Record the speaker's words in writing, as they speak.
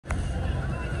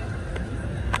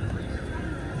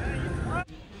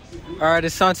All right,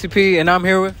 it's Santi P, and I'm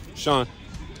here with Sean.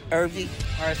 Irvy.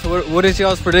 All right, so what is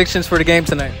y'all's predictions for the game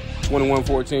tonight?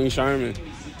 21-14 Sherman.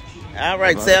 All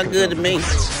right, sound good to me. All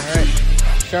right,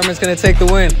 Sherman's going to take the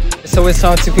win. So it's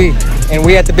Santi P, and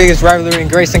we at the biggest rivalry in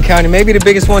Grayson County, maybe the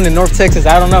biggest one in North Texas.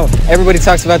 I don't know. Everybody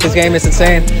talks about this game. It's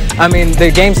insane. I mean, the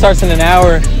game starts in an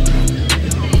hour.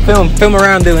 Film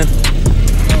around, Dylan.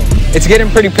 It's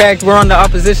getting pretty packed. We're on the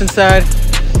opposition side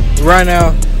right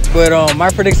now. But my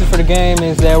prediction for the game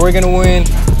is that we're going to win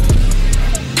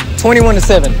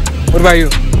 21-7. What about you?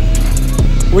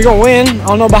 We're going to win. I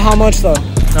don't know about how much, though.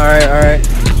 All right.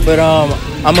 But I'm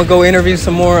going to go interview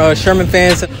some more Sherman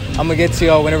fans. I'm going to get to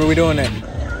y'all whenever we're doing that.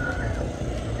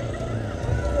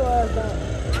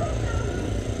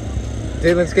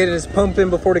 Dylan's getting his pump in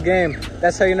before the game.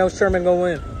 That's how you know Sherman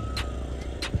going to win.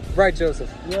 Right, Joseph?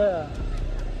 Yeah.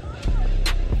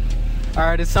 All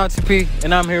right, it's Santi P,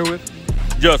 and I'm here with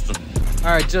Justin.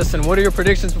 All right, Justin, what are your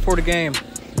predictions before the game?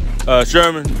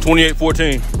 Sherman,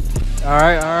 28-14. All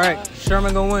right.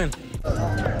 Sherman gonna win.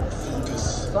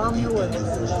 So I'm here with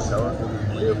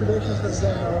what are your predictions for the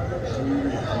game?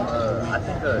 I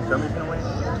think Sherman's going to win,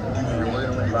 and we're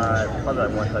going to win by probably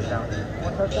like one touchdown.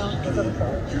 One touchdown?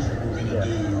 Yeah.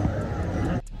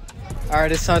 All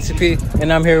right, it's Santi P,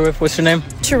 and I'm here with, what's your name?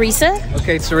 Teresa.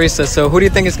 Okay, Teresa. So who do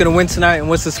you think is gonna win tonight, and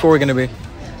what's the score gonna be?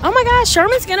 Oh my gosh,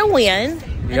 Sherman's gonna win.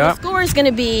 And the score is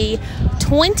gonna be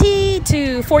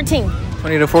 20-14. 20-14?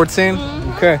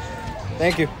 Mm-hmm. Okay.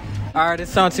 Thank you. All right,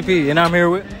 it's Santi P, and I'm here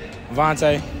with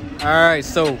Vontae. All right,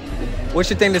 so what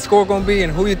you think the score gonna be,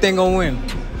 and who you think gonna win?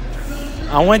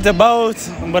 I went to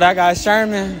both, but I got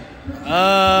Sherman.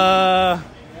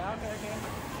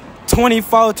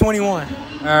 24-21.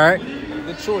 All right.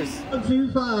 Good choice.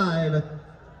 2-5.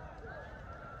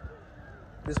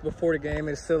 This is before the game.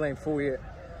 It still ain't full yet.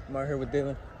 I'm out here with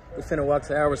Dylan. We finna walk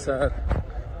to our side.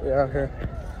 We out here.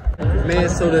 Man,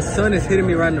 so the sun is hitting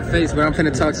me right in the face, but I'm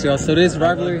finna talk to y'all. So this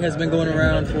rivalry has been going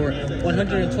around for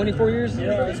 124 years?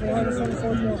 Yeah, it's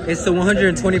 124. It's the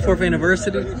 124th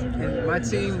anniversary. And my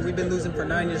team, we've been losing for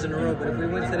 9 years in a row. But if we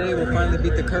win today, we'll finally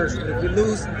beat the curse. But if we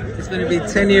lose, it's gonna be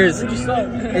 10 years.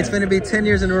 It's gonna be 10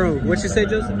 years in a row. What you say,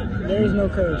 Joseph? There is no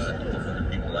curse.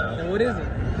 And what is it?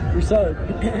 We suck.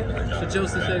 So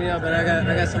Joseph said, yeah, but I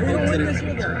got some hope today.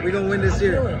 We gonna win this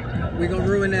year. We gonna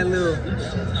ruin that little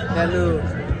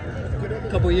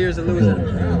couple years of losing.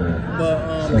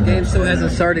 But the game still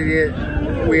hasn't started yet.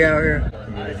 We out here.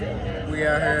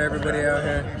 Everybody out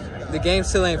here. The game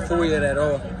still ain't full yet at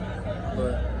all.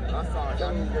 But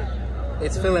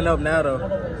it's filling up now, though.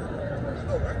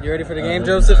 You ready for the game,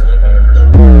 Joseph?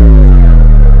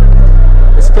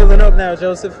 It's filling up now,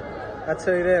 Joseph. I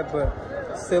tell you that, but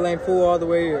still ain't full all the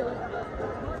way yet.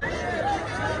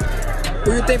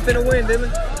 Who you think finna win,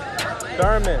 Dylan?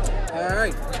 Sherman. All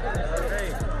right.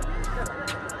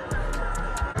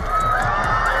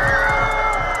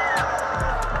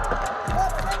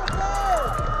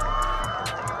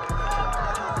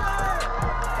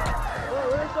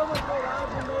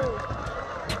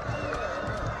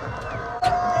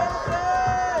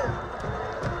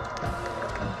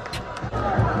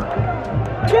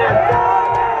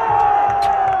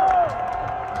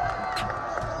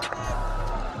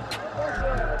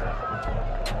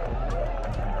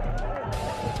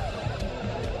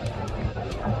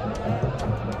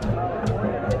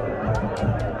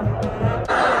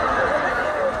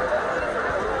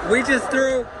 We just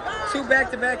threw 2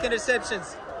 back-to-back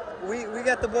interceptions. We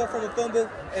got the ball from a fumble,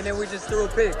 and then we just threw a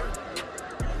pick.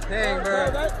 Dang,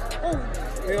 bro.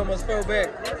 We almost fell back.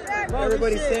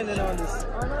 Everybody's standing on this.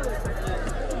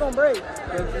 It's gonna break.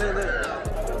 Look.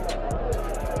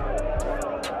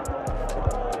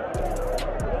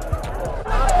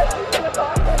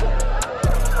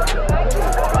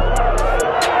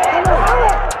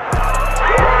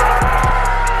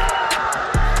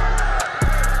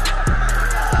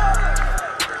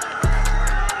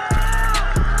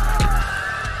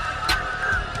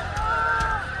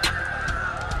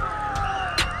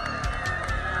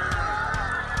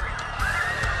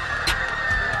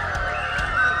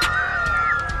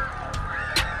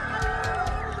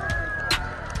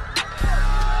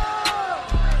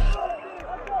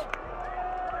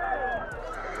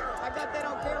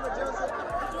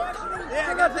 Yeah,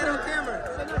 I got that on camera.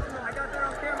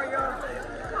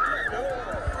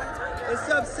 It's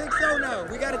up 6-0 now.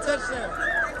 We got a touchdown.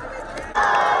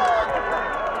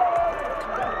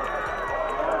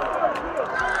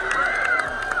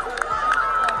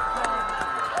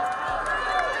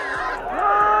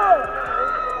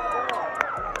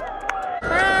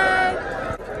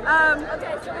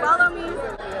 Follow me,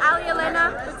 Ali Elena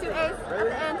with 2 A's at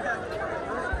the end.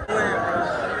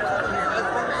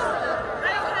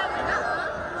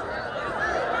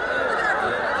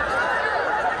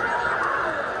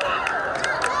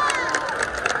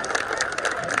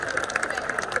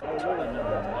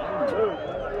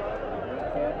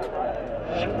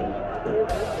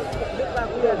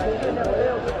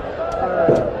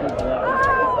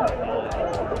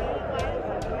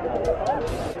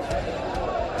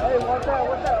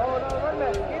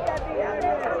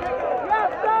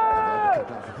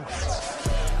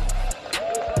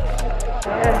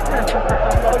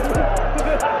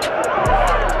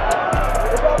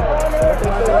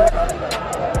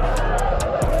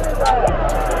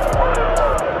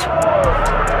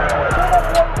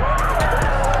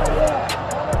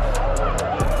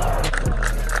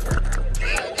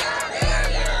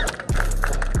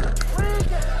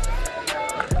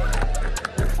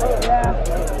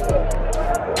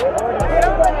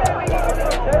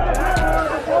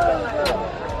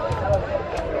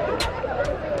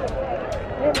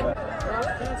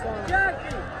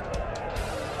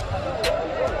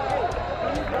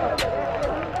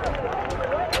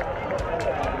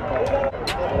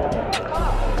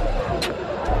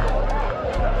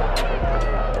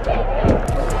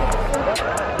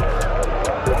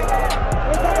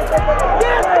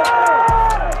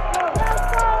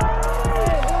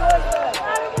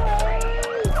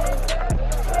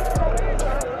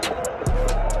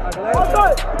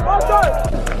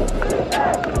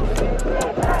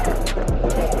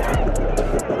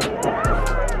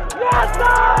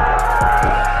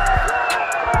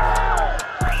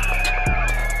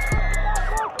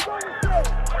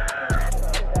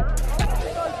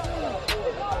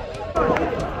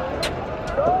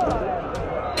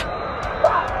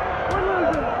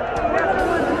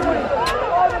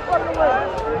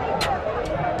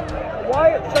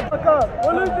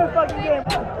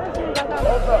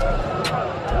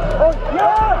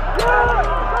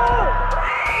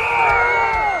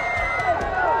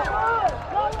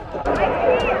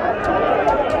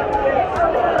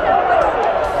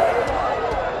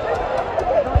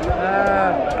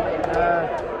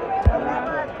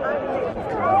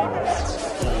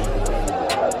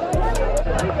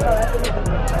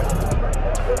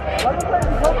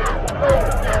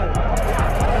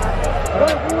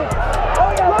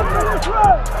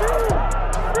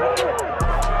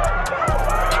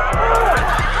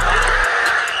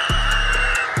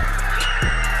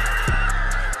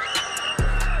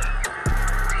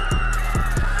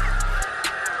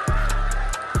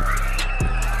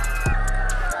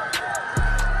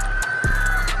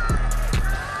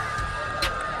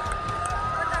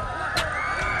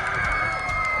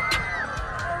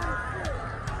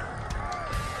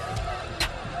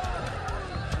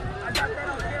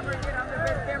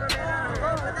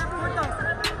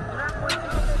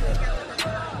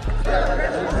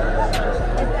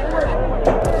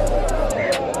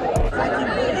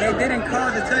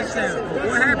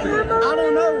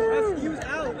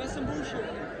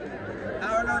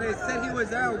 They said he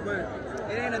was out, but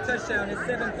it ain't a touchdown. It's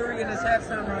 7-3 and it's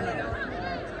halftime right now.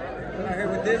 I'm here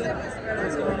with Dylan.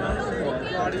 What's going on?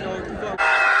 You already know what the fuck.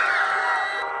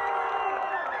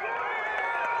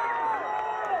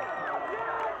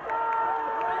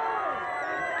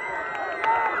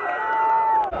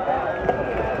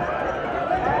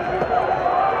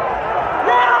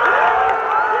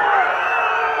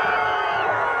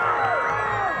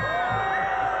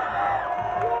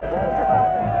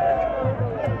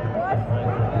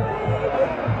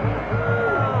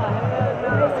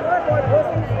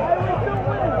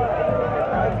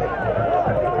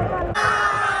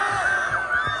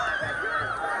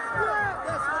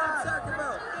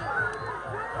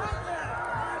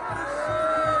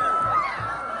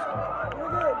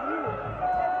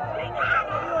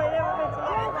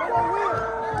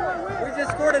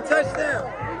 Scored a touchdown.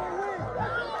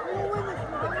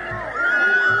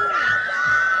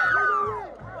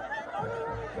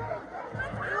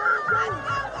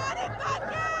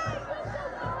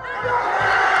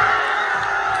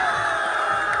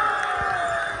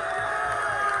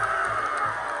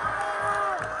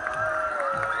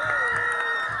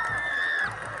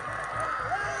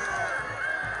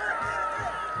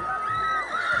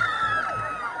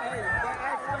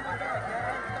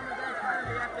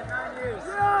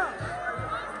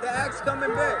 The Axe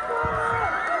coming back.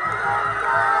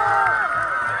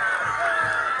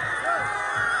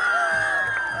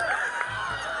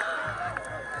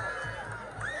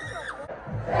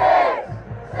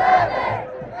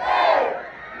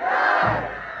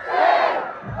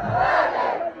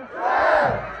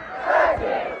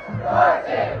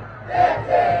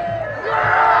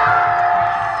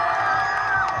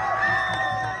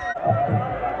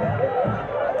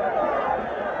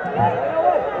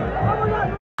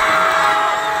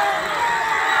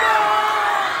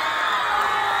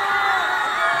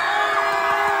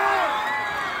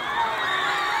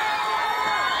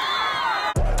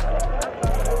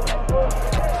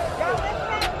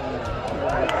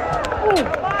 I'll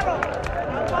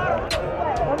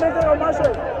make that on my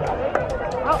shirt.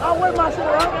 I'll wear my shirt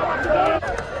around.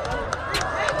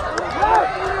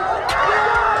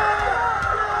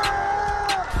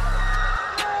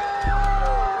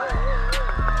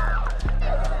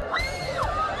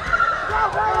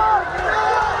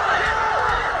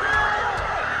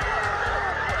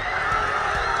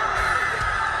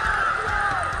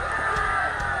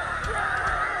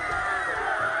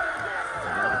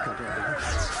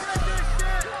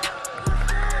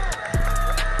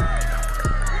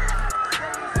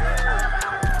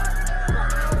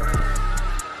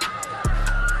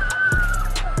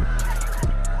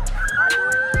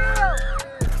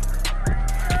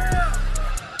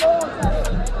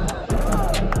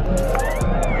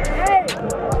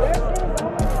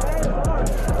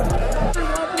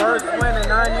 First win in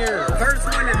 9 years. First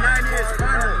win in 9 years,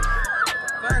 finally.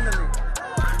 Finally.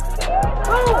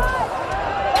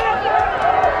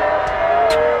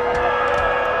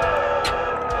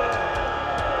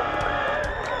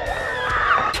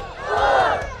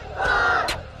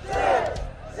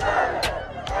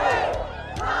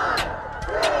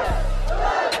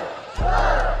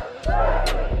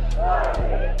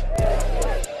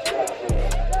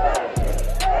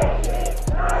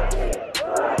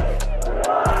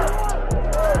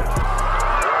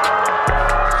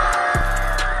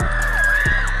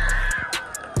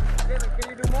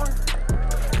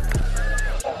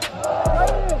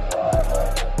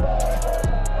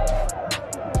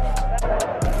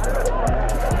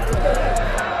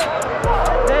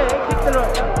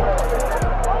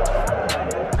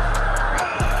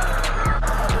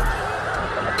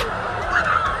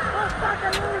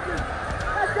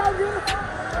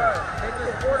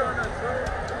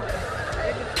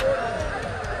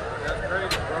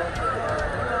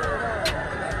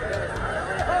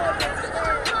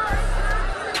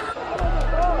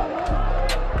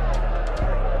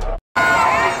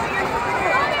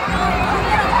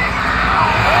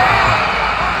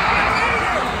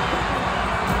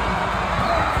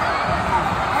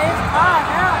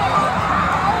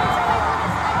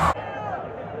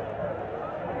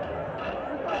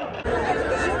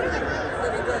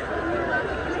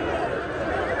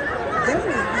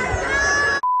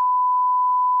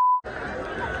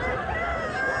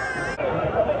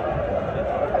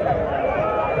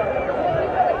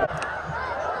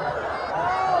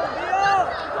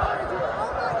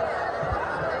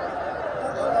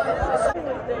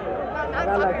 I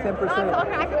got like 10%.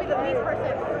 Okay, I could be the least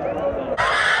person.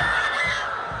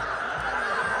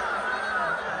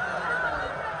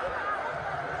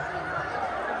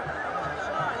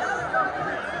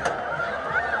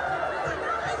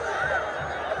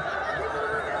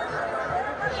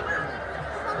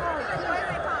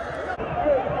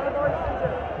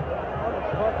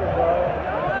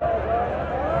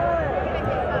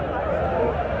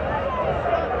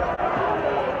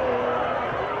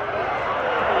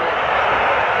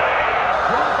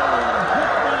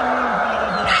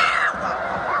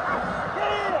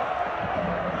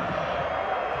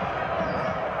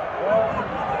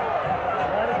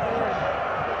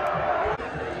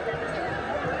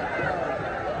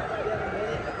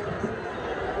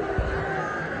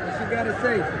 Gotta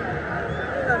say. I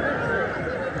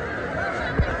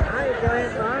ain't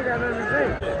playing, so I ain't got nothing to say.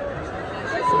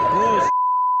 That's some bullshit.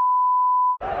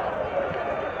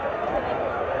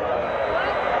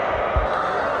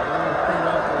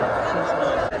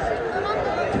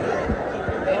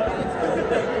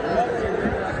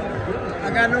 I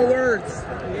got no words.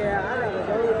 Yeah, I got no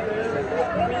words.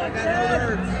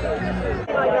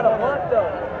 I got a bunt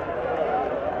though.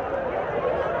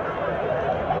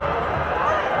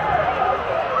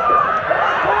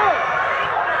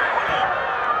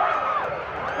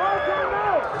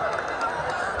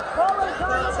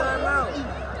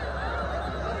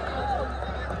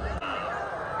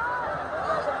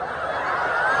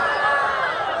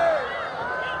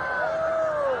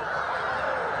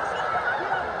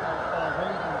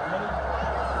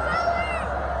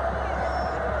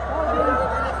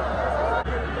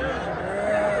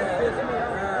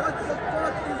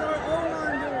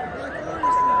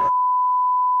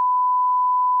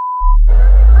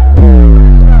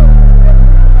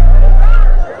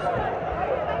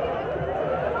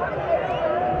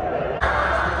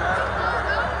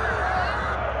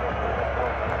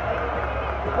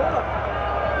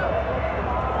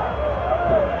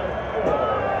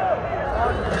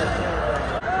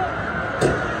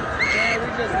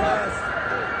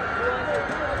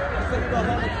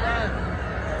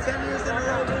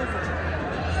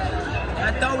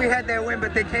 I thought we had that win,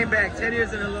 but they came back 10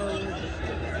 years in a row.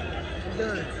 I'm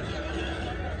done.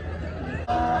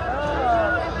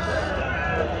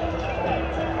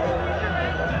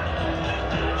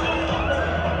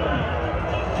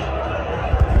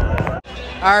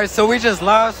 All right, so we just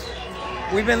lost.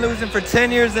 We've been losing for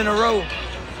 10 years in a row,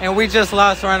 and we just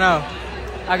lost right now.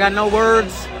 I got no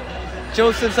words.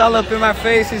 Joseph's all up in my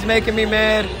face. He's making me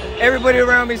mad. Everybody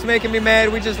around me is making me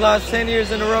mad. We just lost 10 years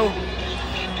in a row.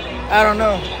 I don't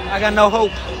know. I got no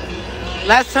hope.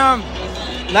 Last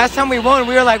time we won,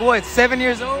 we were like, what, 7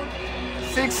 years old?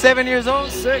 6, 7 years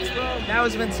old? 6, bro. Now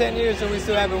it's been 10 years, and we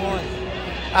still haven't won.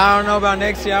 I don't know about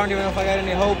next year. I don't even know if I got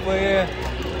any hope, but yeah.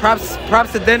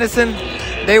 Props to Denison.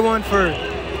 They won for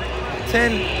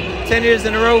 10 years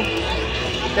in a row.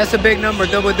 That's a big number,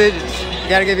 double digits.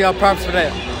 Gotta give y'all props for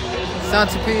that.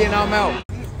 Santi P, and I'm out.